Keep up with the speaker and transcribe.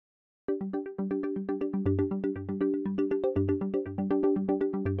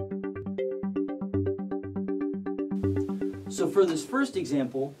So for this first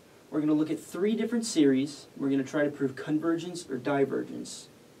example, we're going to look at three different series. We're going to try to prove convergence or divergence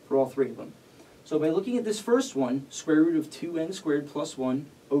for all three of them. So by looking at this first one, square root of 2n squared plus 1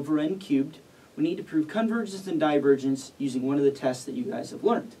 over n cubed, we need to prove convergence and divergence using one of the tests that you guys have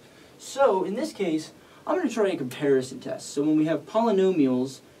learned. So in this case, I'm going to try a comparison test. So when we have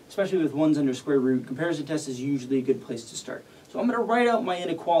polynomials, especially with ones under square root, comparison test is usually a good place to start. So I'm going to write out my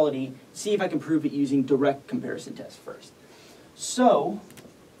inequality, see if I can prove it using direct comparison test first. So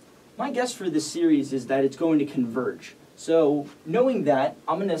my guess for this series is that it's going to converge. So knowing that,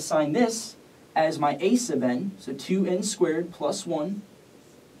 I'm going to assign this as my a sub n, so 2n squared plus 1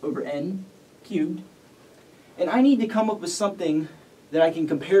 over n cubed. And I need to come up with something that I can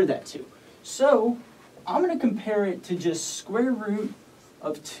compare that to. So I'm going to compare it to just square root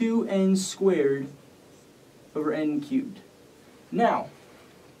of 2n squared over n cubed. Now,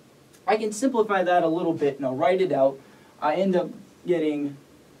 I can simplify that a little bit and I'll write it out. I end up getting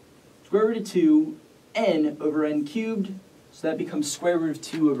square root of 2 n over n cubed, so that becomes square root of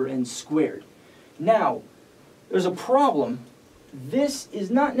 2 over n squared. Now, there's a problem. This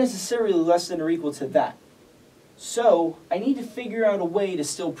is not necessarily less than or equal to that. So I need to figure out a way to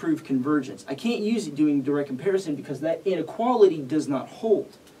still prove convergence. I can't use it doing direct comparison because that inequality does not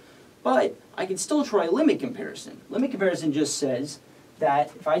hold. But I can still try limit comparison. Limit comparison just says that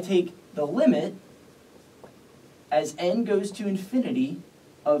if I take the limit as n goes to infinity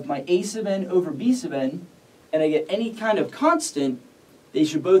of my a sub n over b sub n, and I get any kind of constant, they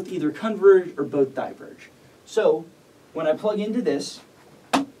should both either converge or both diverge. So when I plug into this,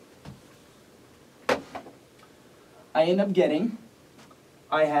 I end up getting,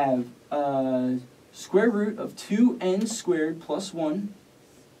 I have square root of 2n squared plus 1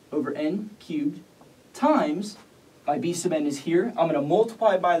 over n cubed times, my b sub n is here. I'm going to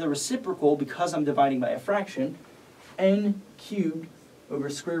multiply by the reciprocal because I'm dividing by a fraction, n cubed over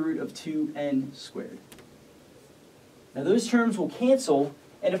square root of 2n squared. Now those terms will cancel,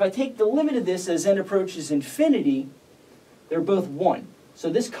 and if I take the limit of this as n approaches infinity, they're both 1. So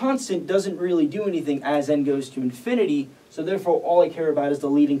this constant doesn't really do anything as n goes to infinity, so therefore all I care about is the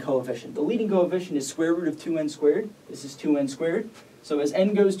leading coefficient. The leading coefficient is square root of 2n squared. This is 2n squared. So as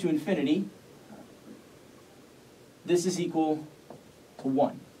n goes to infinity, this is equal to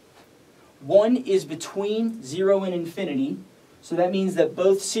 1. 1 is between 0 and infinity, so that means that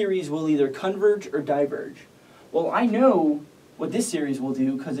both series will either converge or diverge. Well, I know what this series will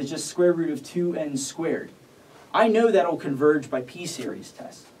do because it's just square root of 2n squared. I know that'll converge by p-series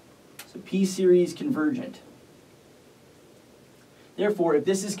test. So p-series convergent. Therefore, if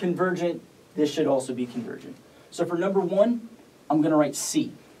this is convergent, this should also be convergent. So for number 1, I'm going to write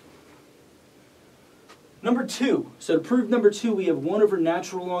C. Number 2. So to prove number 2, we have 1 over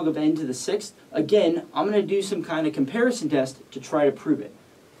natural log of n to the 6th. Again, I'm going to do some kind of comparison test to try to prove it.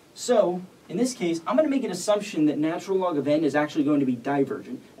 So in this case, I'm going to make an assumption that natural log of n is actually going to be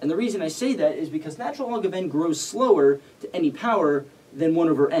divergent. And the reason I say that is because natural log of n grows slower to any power than 1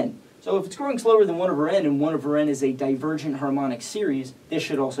 over n. So if it's growing slower than 1 over n, and 1 over n is a divergent harmonic series, this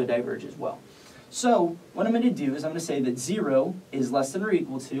should also diverge as well. So what I'm going to do is I'm going to say that 0 is less than or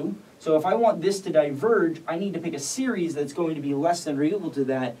equal to. So if I want this to diverge, I need to pick a series that's going to be less than or equal to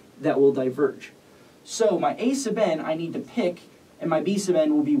that will diverge. So my a sub n I need to pick, and my b sub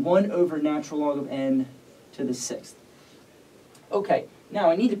n will be 1 over natural log of n to the 6th. Okay,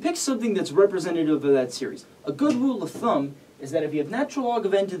 now I need to pick something that's representative of that series. A good rule of thumb is that if you have natural log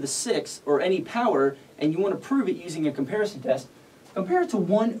of n to the 6th, or any power, and you want to prove it using a comparison test, compare it to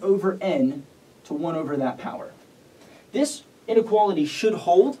 1 over n to 1 over that power. This inequality should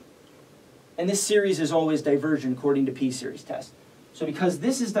hold, and this series is always divergent according to p-series test. So because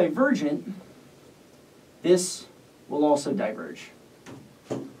this is divergent, this will also diverge.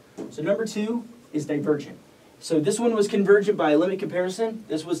 So number 2 is divergent. So this one was convergent by limit comparison.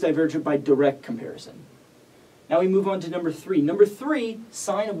 This was divergent by direct comparison. Now we move on to number 3. Number 3,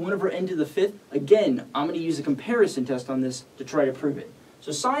 sine of 1 over n to the 5th. Again, I'm going to use a comparison test on this to try to prove it.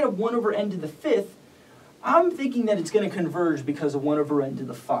 So sine of 1 over n to the 5th, I'm thinking that it's going to converge because of 1 over n to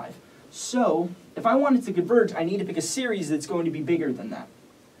the 5. So if I want it to converge, I need to pick a series that's going to be bigger than that.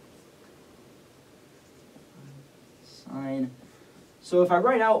 Sine. So if I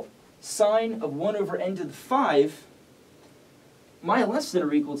write out sine of 1 over n to the 5, my less than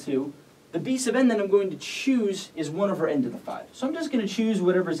or equal to, the b sub n that I'm going to choose is 1 over n to the 5. So I'm just going to choose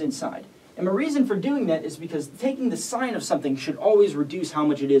whatever's inside. And my reason for doing that is because taking the sine of something should always reduce how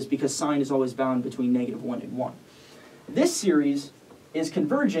much it is, because sine is always bound between -1 and 1. This series is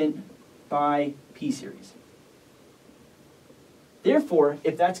convergent by p-series. Therefore,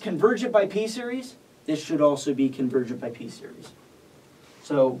 if that's convergent by p-series, this should also be convergent by p-series.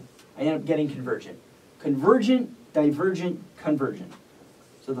 So I end up getting convergent. Convergent, divergent, convergent.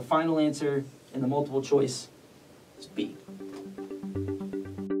 So the final answer in the multiple choice is B.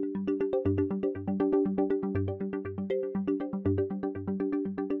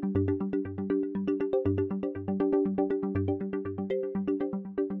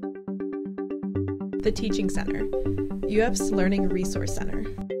 The Teaching Center, UF's Learning Resource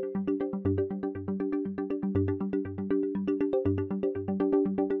Center.